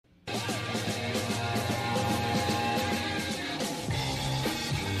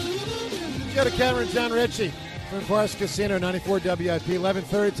go to Cameron John Ritchie from Forest Casino, 94 WIP.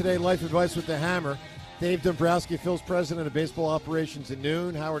 11:30 today, Life Advice with the Hammer. Dave Dombrowski, Phil's president of baseball operations at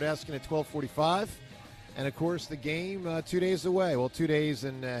noon. Howard Eskin at 12:45. And, of course, the game 2 days away. Well, 2 days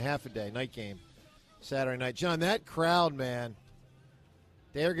and half a day. Night game, Saturday night. John, that crowd, man,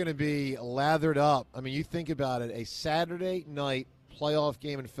 they're going to be lathered up. I mean, you think about it, a Saturday night playoff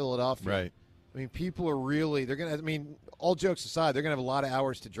game in Philadelphia. Right. I mean, people are really, they're going to, I mean, all jokes aside, they're going to have a lot of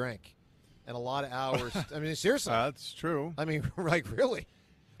hours to drink and a lot of hours. I mean, seriously. That's true. I mean, like, really.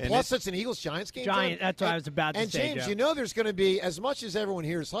 And Plus, it's an Eagles-Giants game. That's what I was about to say, James, Joe. you know there's going to be, as much as everyone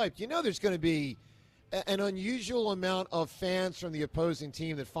here is hyped, you know there's going to be an unusual amount of fans from the opposing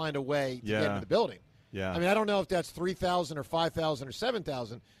team that find a way to get into the building. Yeah. I mean, I don't know if that's 3,000 or 5,000 or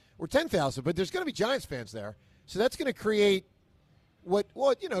 7,000 or 10,000, but there's going to be Giants fans there. So that's going to create what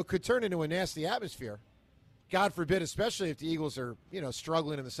could turn into a nasty atmosphere. God forbid, especially if the Eagles are,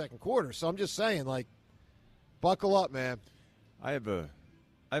 struggling in the second quarter. So I'm just saying, like, buckle up, man. I have a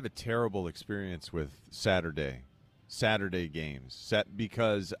terrible experience with Saturday games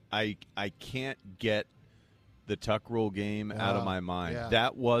because I can't get the Tuck Rule game out of my mind. Yeah.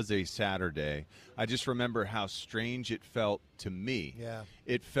 That was a Saturday. I just remember how strange it felt to me. Yeah.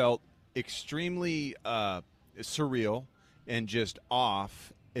 It felt extremely surreal and just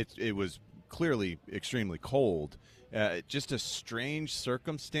off. It was clearly extremely cold. Just a strange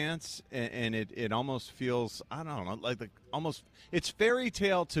circumstance, and it almost feels, I don't know, like almost it's fairy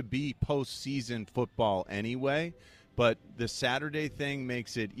tale to be postseason football anyway. But the Saturday thing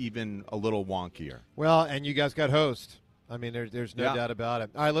makes it even a little wonkier. Well, and you guys got host. I mean, there's no doubt about it.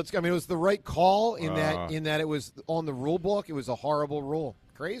 All right, let's go. I mean, it was the right call in that it was on the rule book. It was a horrible rule.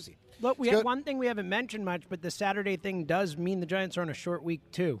 Crazy. Look, we have one thing we haven't mentioned much, but the Saturday thing does mean the Giants are on a short week,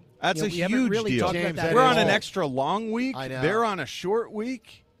 too. That's a we haven't huge really deal. talked about that. We're on an extra long week. I know. They're on a short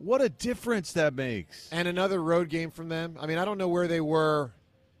week. What a difference that makes. And another road game from them. I mean, I don't know where they were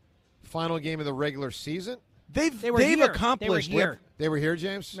final game of the regular season. They've here. accomplished. They were here. They were here,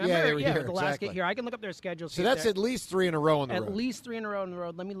 James? Remember? Yeah, they were here. The last Exactly. game here. I can look up their schedule. So that's at least 3 in a row on the road. At least 3 in a row on the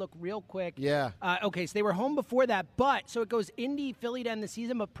road. Let me look real quick. Yeah. Okay, so they were home before that, so it goes Indy, Philly to end the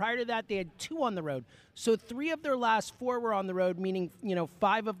season, but prior to that they had 2 on the road. So 3 of their last 4 were on the road, meaning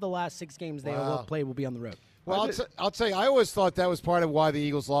 5 of the last 6 games they will play will be on the road. Well, I'll tell you, I always thought that was part of why the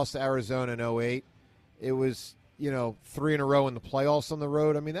Eagles lost to Arizona in 2008. It was, 3 in a row in the playoffs on the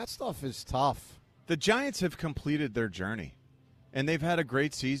road. I mean, that stuff is tough. The Giants have completed their journey, and they've had a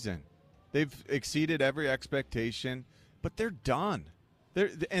great season. They've exceeded every expectation, but they're done.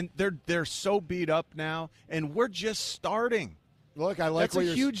 They're so beat up now, and we're just starting. Look, I like That's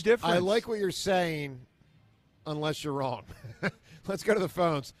a huge difference. I like what you're saying, unless you're wrong. Let's go to the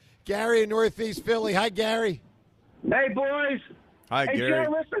phones. Gary in Northeast Philly. Hi, Gary. Hey, boys. Hi, hey, Gary.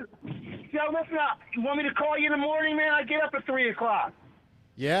 Joe, listen up. You want me to call you in the morning, man? I get up at 3 o'clock.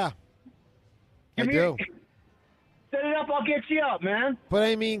 Yeah, I Give me do. Set it up. I'll get you up, man. But,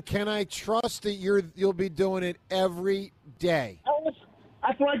 I mean, can I trust that you'll be doing it every day?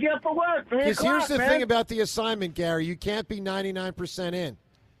 That's when I get up for work. 3 Because o'clock, here's the man. thing about the assignment, Gary. You can't be 99% in.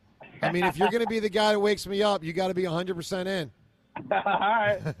 I mean, if you're going to be the guy that wakes me up, you got to be 100% in. All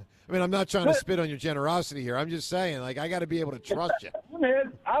right. I mean, I'm not trying to spit on your generosity here. I'm just saying, like, I got to be able to trust you.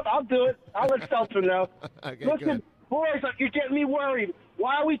 Man, I'll do it. I'll let Stelter know. Okay, Listen, good. boys, you're getting me worried.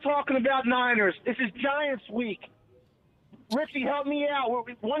 Why are we talking about Niners? This is Giants week. Richie, help me out. We're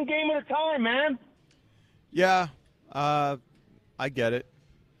 1 game at a time, man. Yeah, I get it.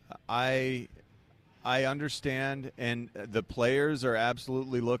 I understand, and the players are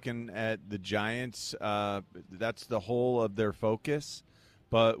absolutely looking at the Giants. That's the whole of their focus.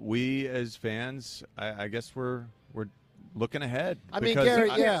 But we, as fans, I guess we're looking ahead. I mean, because Gary,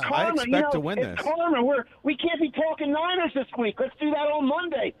 yeah. I expect to win this. Karma. We can't be talking Niners this week. Let's do that on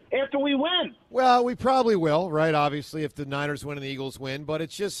Monday after we win. Well, we probably will, right? Obviously, if the Niners win and the Eagles win. But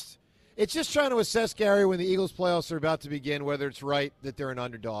it's just trying to assess, Gary, when the Eagles playoffs are about to begin, whether it's right that they're an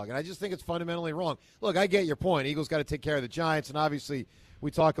underdog. And I just think it's fundamentally wrong. Look, I get your point. Eagles got to take care of the Giants, and obviously we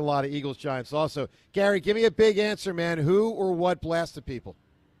talk a lot of Eagles-Giants also. Gary, give me a big answer, man. Who or what blasted people?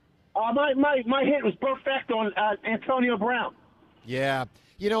 My hit was perfect on Antonio Brown. Yeah.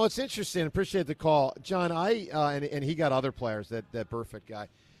 You know, it's interesting. Appreciate the call. John, and he got other players, that perfect guy.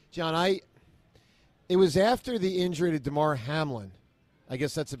 John, it was after the injury to DeMar Hamlin, I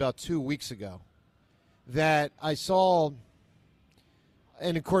guess that's about 2 weeks ago, that I saw,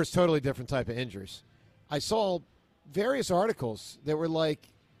 and of course, totally different type of injuries. I saw various articles that were like,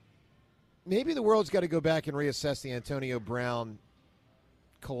 maybe the world's got to go back and reassess the Antonio Brown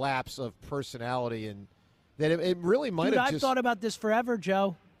collapse of personality, and that it really might have I've just. thought about this forever,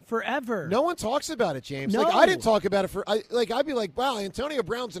 Joe. forever. No one talks about it, James. No. Like, I didn't talk about it I'd be like, wow, Antonio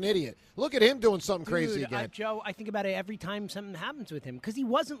Brown's an idiot. Look at him doing something crazy Dude, again. Joe, I think about it every time something happens with him because he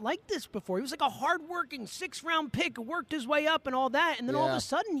wasn't like this before. He was like a hard-working 6th-round pick who worked his way up and all that, and then all of Yeah. a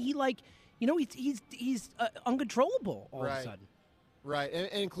sudden he's uncontrollable all of a sudden. Right, and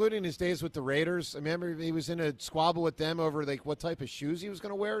including his days with the Raiders. I remember he was in a squabble with them over like what type of shoes he was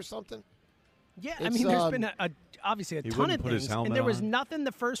going to wear or something. Yeah, I It's, mean, there's been obviously a He ton wouldn't of put his things, helmet and there was on. nothing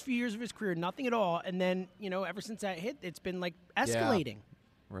the first few years of his career, nothing at all, and then ever since that hit, it's been like escalating.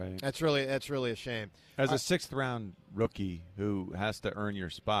 Right. That's really a shame. As a 6th-round rookie who has to earn your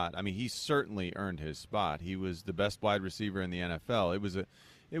spot, I mean, he certainly earned his spot. He was the best wide receiver in the NFL.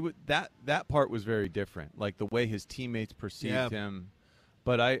 That part was very different, like the way his teammates perceived him.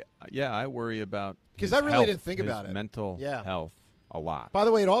 But I worry about Because his I really health, didn't think his about it. mental Yeah. health a lot. By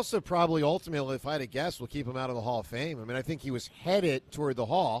the way, it also probably ultimately, if I had to guess, will keep him out of the Hall of Fame. I mean, I think he was headed toward the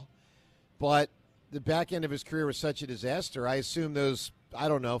Hall, but the back end of his career was such a disaster. I assume those,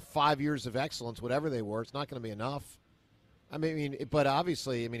 5 years of excellence, whatever they were, it's not going to be enough. I mean, but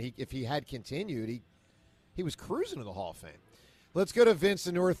obviously, if he had continued, he was cruising to the Hall of Fame. Let's go to Vince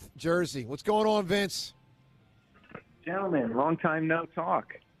in North Jersey. What's going on, Vince? Gentlemen, long time no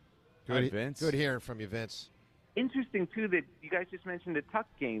talk. Hi, Vince. Good hearing from you, Vince. Interesting, too, that you guys just mentioned the Tuck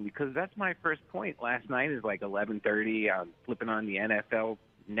game because that's my first point. Last night is like 11:30. I'm flipping on the NFL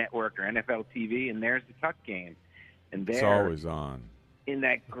Network or NFL TV, and there's the Tuck game. And It's there, always on. in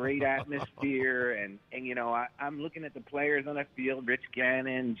that great atmosphere, and I'm looking at the players on the field, Rich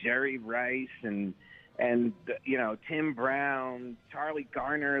Gannon, Jerry Rice, and Tim Brown, Charlie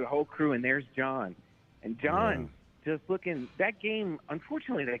Garner, the whole crew, and there's John. And John, just looking, that game,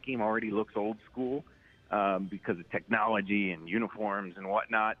 unfortunately, that game already looks old school because of technology and uniforms and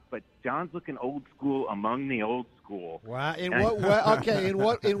whatnot. But John's looking old school among the old school. Wow. In what way? Okay. In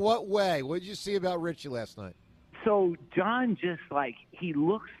what way? What did you see about Richie last night? So John he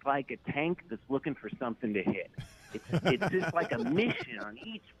looks like a tank that's looking for something to hit. It's just like a mission on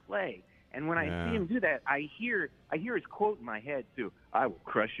each play. And when I see him do that, I hear his quote in my head too. I will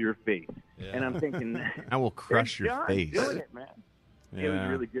crush your face. Yeah. And I'm thinking, I will crush there's your John face. doing it, man. It was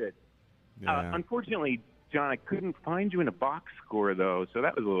really good. Yeah. Unfortunately, John, I couldn't find you in a box score though, so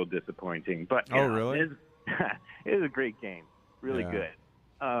that was a little disappointing. But really? it was a great game, really Yeah.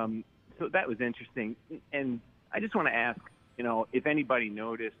 good. So that was interesting. And I just want to ask, if anybody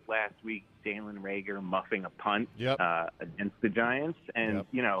noticed last week Jalen Reagor muffing a punt against the Giants, and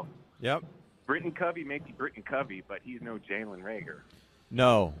Yep. Britton Covey may be Britton Covey, but he's no Jalen Reagor.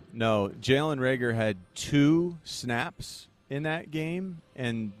 No. Jalen Reagor had 2 snaps in that game,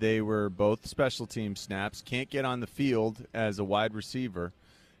 and they were both special team snaps. Can't get on the field as a wide receiver.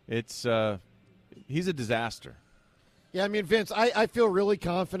 It's he's a disaster. Yeah, I mean, Vince, I feel really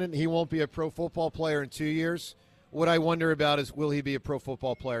confident he won't be a pro football player in 2 years. What I wonder about is, will he be a pro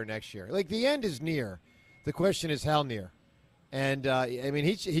football player next year? Like, the end is near. The question is how near. And,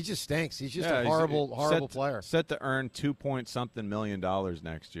 he just stinks. He's just a horrible player. Set to earn $2-point-something million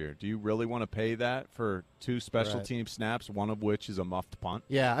next year. Do you really want to pay that for 2 special team snaps, one of which is a muffed punt?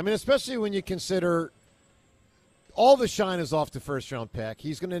 Yeah, I mean, especially when you consider all the shine is off the first-round pick.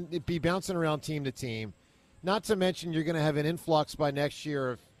 He's going to be bouncing around team to team. Not to mention you're going to have an influx by next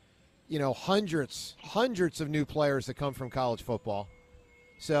year of, hundreds of new players that come from college football.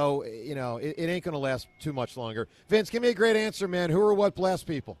 So, it ain't going to last too much longer. Vince, give me a great answer, man. Who or what blessed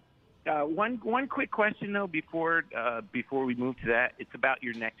people? One quick question, though, before we move to that. It's about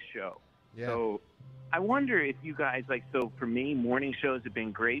your next show. Yeah. So I wonder if you guys, for me, morning shows have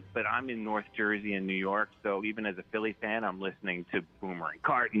been great, but I'm in North Jersey and New York, so even as a Philly fan, I'm listening to Boomer and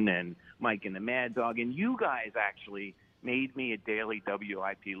Carton and Mike and the Mad Dog, and you guys actually made me a daily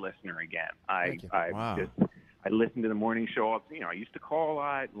WIP listener again. I listen to the morning show. I used to call a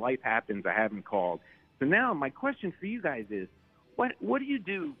lot. Life happens. I haven't called. So now my question for you guys is, what do you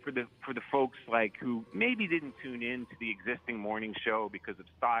do for the folks who maybe didn't tune in to the existing morning show because of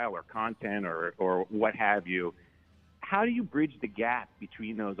style or content or what have you? How do you bridge the gap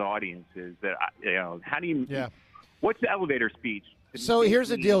between those audiences? How do you? Yeah. What's the elevator speech? So here's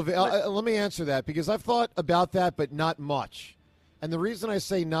the deal. Let me answer that because I've thought about that, but not much. And the reason I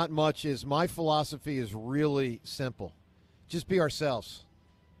say not much is my philosophy is really simple. Just be ourselves.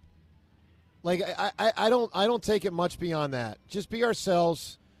 Like I don't take it much beyond that. Just be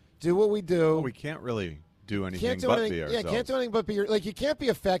ourselves. Do what we do. Well, we can't really do anything be ourselves. Yeah, can't do anything but be you can't be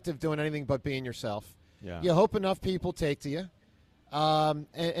effective doing anything but being yourself. Yeah. You hope enough people take to you,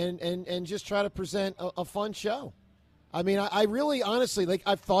 and just try to present a fun show. I mean, I really honestly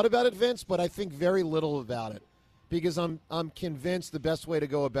I've thought about it, Vince, but I think very little about it. because I'm convinced the best way to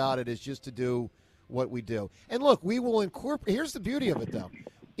go about it is just to do what we do. And look, we will incorporate. Here's the beauty of it, though.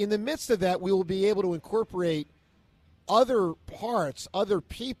 In the midst of that, we will be able to incorporate other parts, other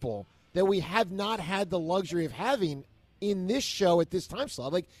people that we have not had the luxury of having in this show at this time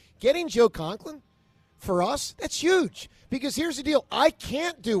slot. Like getting Joe Conklin, for us, that's huge. Because here's the deal. I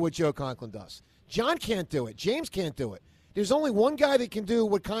can't do what Joe Conklin does. John can't do it. James can't do it. There's only one guy that can do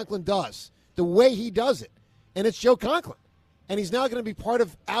what Conklin does, the way he does it, and it's Joe Conklin. And he's now going to be part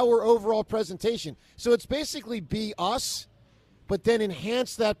of our overall presentation. So it's basically be us, but then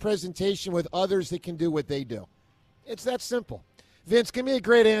enhance that presentation with others that can do what they do. It's that simple. Vince, give me a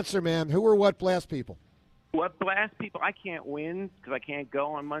great answer, man. Who or what blast people? What blast people? I can't win because I can't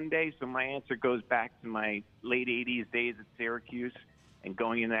go on Monday, so my answer goes back to my late 80s days at Syracuse and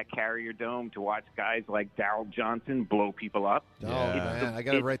going in that Carrier Dome to watch guys like Darryl Johnson blow people up. Oh, man, I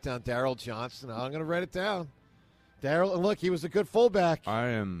got to write down Darryl Johnson. I'm going to write it down. Darryl, and look, he was a good fullback. I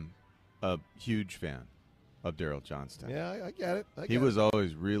am a huge fan of Darryl Johnston. Yeah, I get it. He was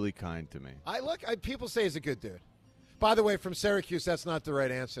always really kind to me. People say he's a good dude. By the way, from Syracuse, that's not the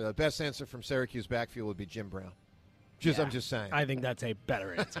right answer. The best answer from Syracuse backfield would be Jim Brown. I'm just saying. I think that's a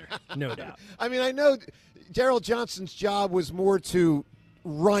better answer, no doubt. I mean, I know Darryl Johnson's job was more to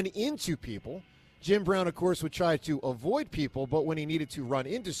run into people. Jim Brown, of course, would try to avoid people, but when he needed to run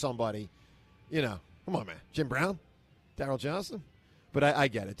into somebody, come on, man. Jim Brown? Darryl Johnson? But I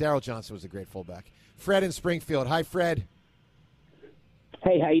get it. Darryl Johnson was a great fullback. Fred in Springfield. Hi, Fred.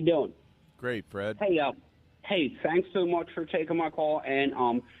 Hey, how you doing? Great, Fred. Hey, thanks so much for taking my call. And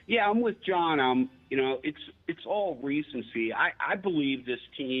I'm with John. It's all recency. I believe this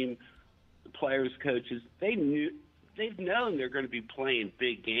team, the players, coaches, they've known they're going to be playing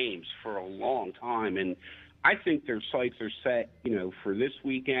big games for a long time, and I think their sights are set, for this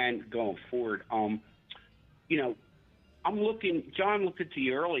weekend going forward. John looked at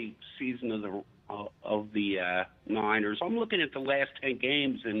the early season of the Niners. I'm looking at the last 10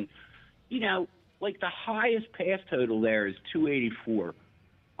 games, and the highest pass total there is 284.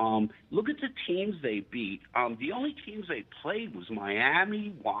 Look at the teams they beat. The only teams they played was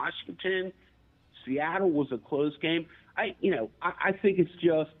Miami, Washington, Seattle was a close game. I think it's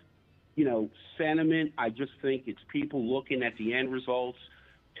just, sentiment. I just think it's people looking at the end results.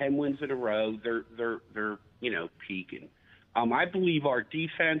 10 wins in a row. They're peaking. I believe our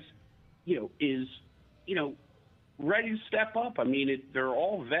defense, is, ready to step up. I mean, they're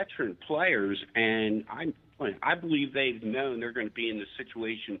all veteran players, and I believe they've known they're going to be in this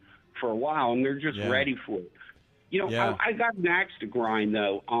situation for a while, and they're just ready for it. I got an axe to grind,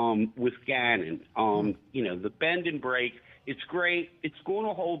 though, with Gannon. The bend and break, it's great. It's going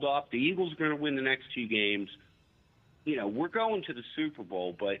to hold up. The Eagles are going to win the next 2 games. We're going to the Super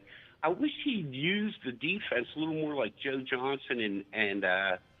Bowl, but I wish he'd used the defense a little more like Joe Johnson and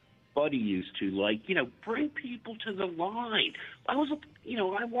Buddy used to. Bring people to the line. I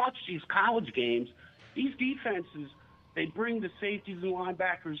watched these college games. These defenses, they bring the safeties and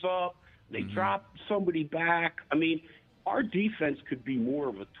linebackers up. They drop somebody back. I mean, our defense could be more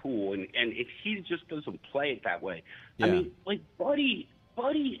of a tool, and if he just doesn't play it that way. Yeah. I mean, Buddy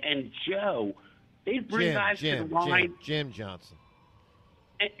and Joe, they bring guys to the line. Jim Johnson.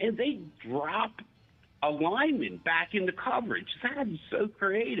 And they drop a lineman back into coverage. That is so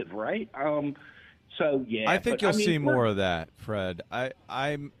creative, right? I think you'll see more of that, Fred.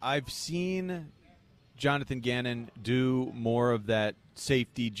 I've seen Jonathan Gannon do more of that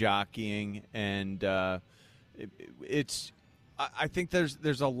safety jockeying, and I think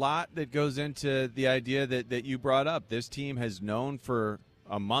there's a lot that goes into the idea that you brought up. This team has known for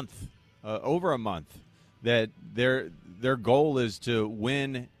over a month, that their goal is to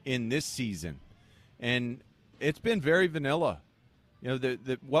win in this season, and it's been very vanilla.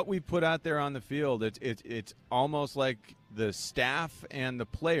 What we put out there on the field, it's almost like the staff and the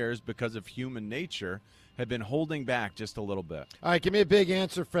players, because of human nature, have been holding back just a little bit. All right, give me a big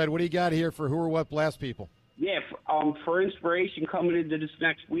answer, Fred. What do you got here for who or what blast people? Yeah, for inspiration coming into this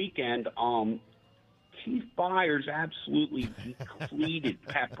next weekend, Keith Byers absolutely depleted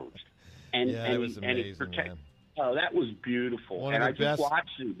Peppers. It was amazing, man. Oh, that was beautiful. And I just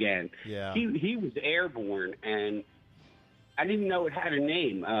watched it again. Yeah. He was airborne, and I didn't know it had a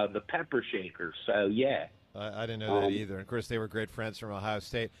name, the Pepper Shaker. So, yeah. I didn't know that either. And, of course, they were great friends from Ohio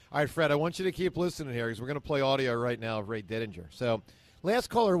State. All right, Fred, I want you to keep listening here because we're going to play audio right now of Ray Dittinger. So, last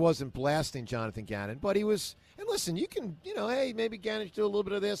caller wasn't blasting Jonathan Gannon, but he was – and listen, you can, hey, maybe Gannon should do a little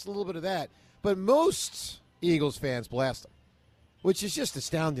bit of this, a little bit of that. But most Eagles fans blast him, which is just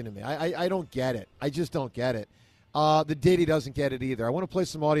astounding to me. I don't get it. I just don't get it. The Diddy doesn't get it either. I want to play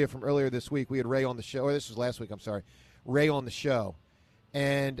some audio from earlier this week. We had Ray on the show, or this was last week, I'm sorry. Ray on the show.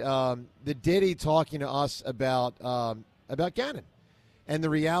 And the Diddy talking to us about Gannon and the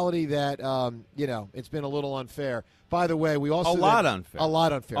reality that, it's been a little unfair. By the way, we also... A lot unfair. A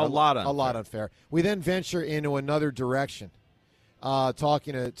lot unfair. A lot unfair. We then venture into another direction.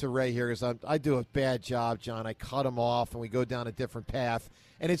 Talking to Ray here, because I do a bad job, John. I cut him off, and we go down a different path.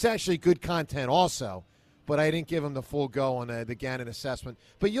 And it's actually good content also, but I didn't give him the full go on the Gannon assessment.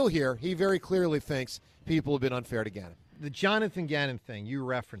 But you'll hear, he very clearly thinks people have been unfair to Gannon. The Jonathan Gannon thing, you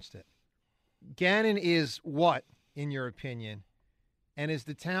referenced it. Gannon is what, in your opinion? And has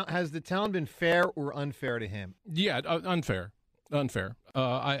the town been fair or unfair to him? Yeah, unfair.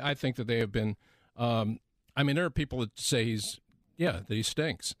 I think that they have been. There are people that say that he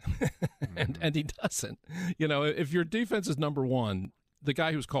stinks, and he doesn't. If your defense is number one, the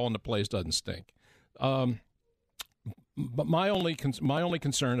guy who's calling the plays doesn't stink. But my only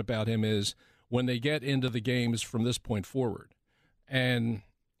concern about him is when they get into the games from this point forward. And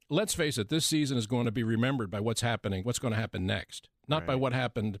let's face it, this season is going to be remembered by what's going to happen next, not by what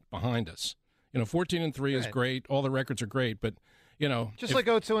happened behind us. 14-3 is great. All the records are great, but just like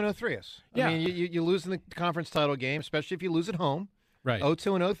 0-2 is. Yeah. I mean, you lose in the conference title game, especially if you lose at home. Right.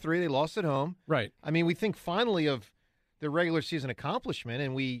 0-2 0-3, they lost at home. Right. I mean, we think finally of the regular season accomplishment,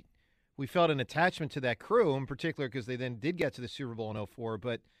 and we felt an attachment to that crew, in particular because they then did get to the Super Bowl in 2004.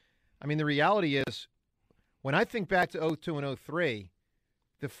 But, I mean, the reality is, when I think back to 0-2 and 0-3,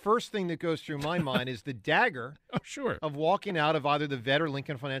 the first thing that goes through my mind is the dagger of walking out of either the Vet or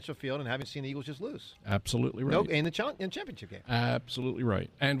Lincoln Financial Field and having seen the Eagles just lose. Absolutely right. No, in the championship game. Absolutely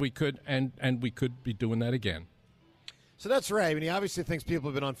right. And we could be doing that again. So that's right. I mean, he obviously thinks people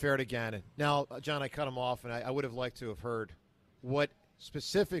have been unfair to Gannon. Now, John, I cut him off, and I would have liked to have heard what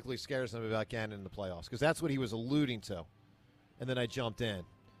specifically scares him about Gannon in the playoffs, because that's what he was alluding to. And then I jumped in.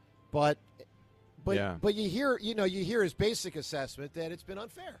 But you hear his basic assessment that it's been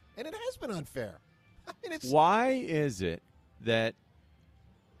unfair, and it has been unfair. I mean, why is it that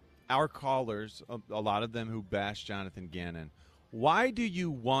our callers, a lot of them who bash Jonathan Gannon, why do you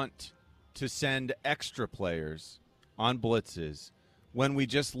want to send extra players on blitzes when we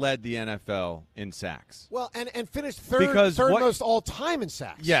just led the NFL in sacks? Well, and finished third most all time in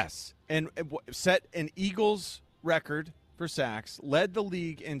sacks. Yes, and set an Eagles record for sacks, led the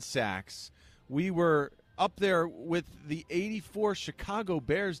league in sacks. We were up there with the 84 Chicago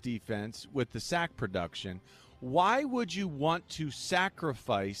Bears defense with the sack production. Why would you want to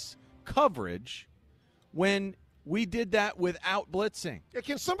sacrifice coverage when we did that without blitzing? Yeah,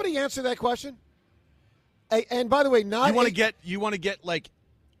 can somebody answer that question? And by the way, you want to get like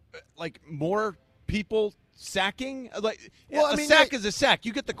more people sacking? Sack is a sack.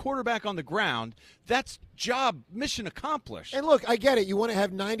 You get the quarterback on the ground. That's mission accomplished. And look, I get it. You want to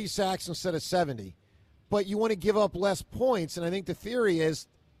have 90 sacks instead of 70, but you want to give up less points. And I think the theory is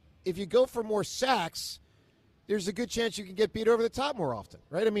if you go for more sacks, there's a good chance you can get beat over the top more often,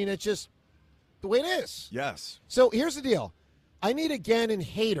 right? I mean, it's just the way it is. Yes. So here's the deal. I need a Gannon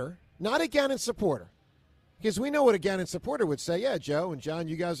hater, not a Gannon supporter. Because we know what a Gannon supporter would say. Yeah, Joe and John,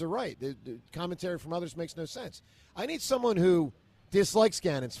 you guys are right. The commentary from others makes no sense. I need someone who dislikes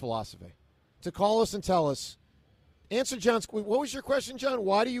Gannon's philosophy to call us and tell us. Answer John's. What was your question, John?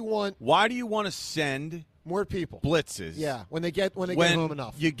 Why do you want to send more people blitzes? Yeah, when they get home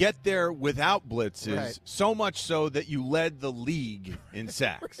enough. You get there without blitzes, right. So much so that you led the league in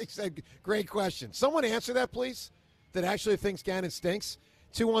sacks. Great question. Someone answer that, please. That actually thinks Gannon stinks.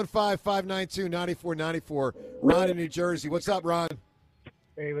 215-592-9494. Ron in New Jersey. What's up, Ron?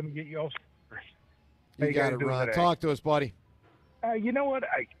 Hey, let me get you all first. You got it, Ron. Talk to us, buddy. You know what?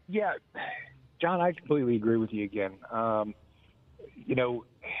 John, I completely agree with you again. I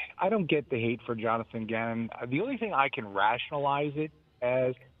don't get the hate for Jonathan Gannon. The only thing I can rationalize it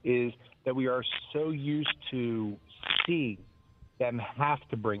as is that we are so used to seeing them have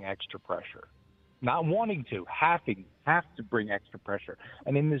to bring extra pressure. Not wanting to, have to bring extra pressure.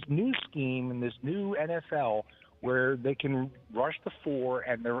 And in this new scheme, in this new NFL, where they can rush the four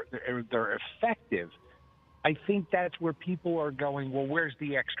and they're effective, I think that's where people are going, well, where's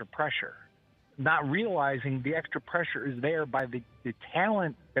the extra pressure? Not realizing the extra pressure is there by the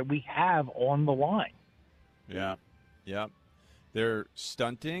talent that we have on the line. Yeah. They're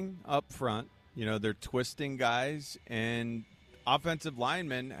stunting up front. They're twisting guys, and offensive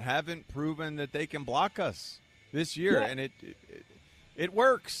linemen haven't proven that they can block us this year, and it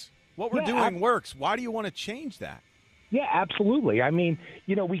works. What we're doing works. Why do you want to change that? Yeah, absolutely. I mean,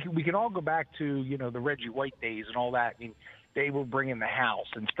 we can all go back to the Reggie White days and all that. I mean, they were bringing the house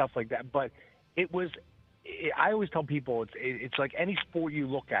and stuff like that, but it was I always tell people it's like any sport you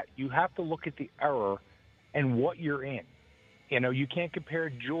look at. You have to look at the error and what you're in. You can't compare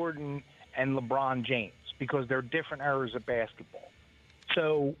Jordan and LeBron James because they're different eras of basketball.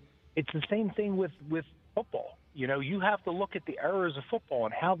 So it's the same thing with football. You have to look at the errors of football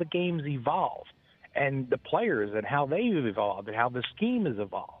and how the game's evolved and the players and how they've evolved and how the scheme has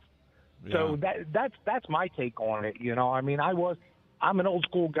evolved. Yeah. So that's my take on it. I'm an old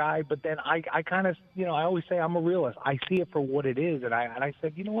school guy, but then I kind of, I always say I'm a realist. I see it for what it is. And I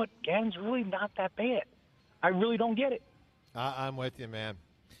said, you know what? Gannon's really not that bad. I really don't get it. I'm with you, man.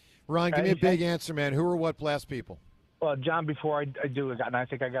 Ron, give me a big answer, man. Who or what blessed people? Well, John, before I do it, and I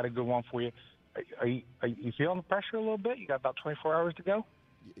think I got a good one for you. Are you feeling the pressure a little bit? You got about 24 hours to go?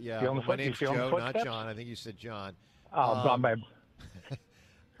 Yeah, my name's Joe, not John. I think you said John. Oh, bad.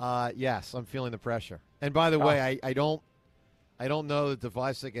 Yes, I'm feeling the pressure. And by the way, I don't know that the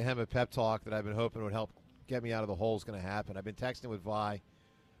Vi Sikahema pep talk that I've been hoping would help get me out of the hole is going to happen. I've been texting with Vi.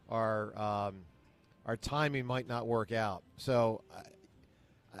 Our timing might not work out. So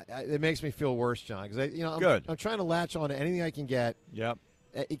it makes me feel worse, John, because I'm trying to latch on to anything I can get. Yep.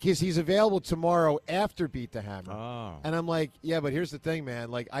 Because he's available tomorrow after Beat the Hammer. Oh. And I'm like, yeah, but here's the thing, man.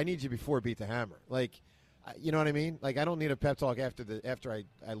 Like, I need you before Beat the Hammer. Like, you know what I mean? Like, I don't need a pep talk after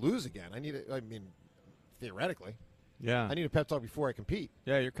I lose again. Theoretically. Yeah. I need a pep talk before I compete.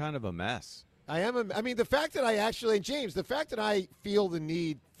 Yeah, you're kind of a mess. I am. The fact that the fact that I feel the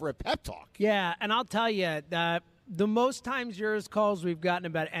need for a pep talk. Yeah, and I'll tell you that the most times yours calls we've gotten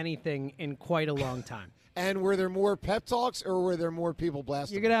about anything in quite a long time. And were there more pep talks or were there more people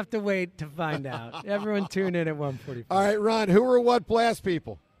blasting? You're going to have to wait to find out. Everyone tune in at 1:45. All right, Ron, who or what blast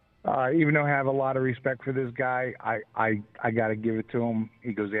people? Even though I have a lot of respect for this guy, I got to give it to him.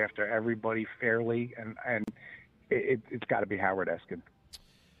 He goes after everybody fairly, and it's got to be Howard Eskin.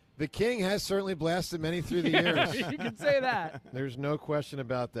 The King has certainly blasted many through the years. You can say that. There's no question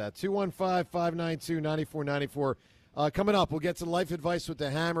about that. 215-592-9494. Coming up, we'll get to life advice with the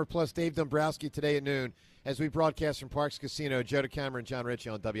Hammer, plus Dave Dombrowski today at noon as we broadcast from Parks Casino. Joe DeCamera and John Ritchie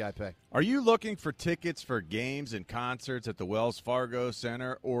on WIP. Are you looking for tickets for games and concerts at the Wells Fargo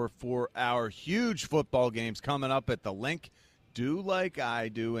Center or for our huge football games coming up at the Link? Do like I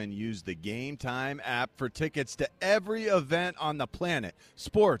do and use the Game Time app for tickets to every event on the planet.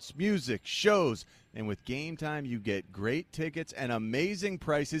 Sports, music, shows. And with Game Time, you get great tickets and amazing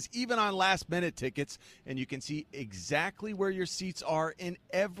prices, even on last-minute tickets, and you can see exactly where your seats are in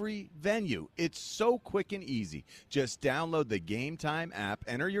every venue. It's so quick and easy. Just download the Game Time app,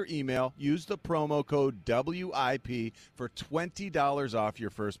 enter your email, use the promo code WIP for $20 off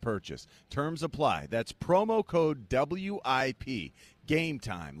your first purchase. Terms apply. That's promo code WIP. Game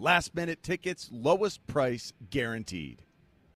Time. Last-minute tickets, lowest price guaranteed.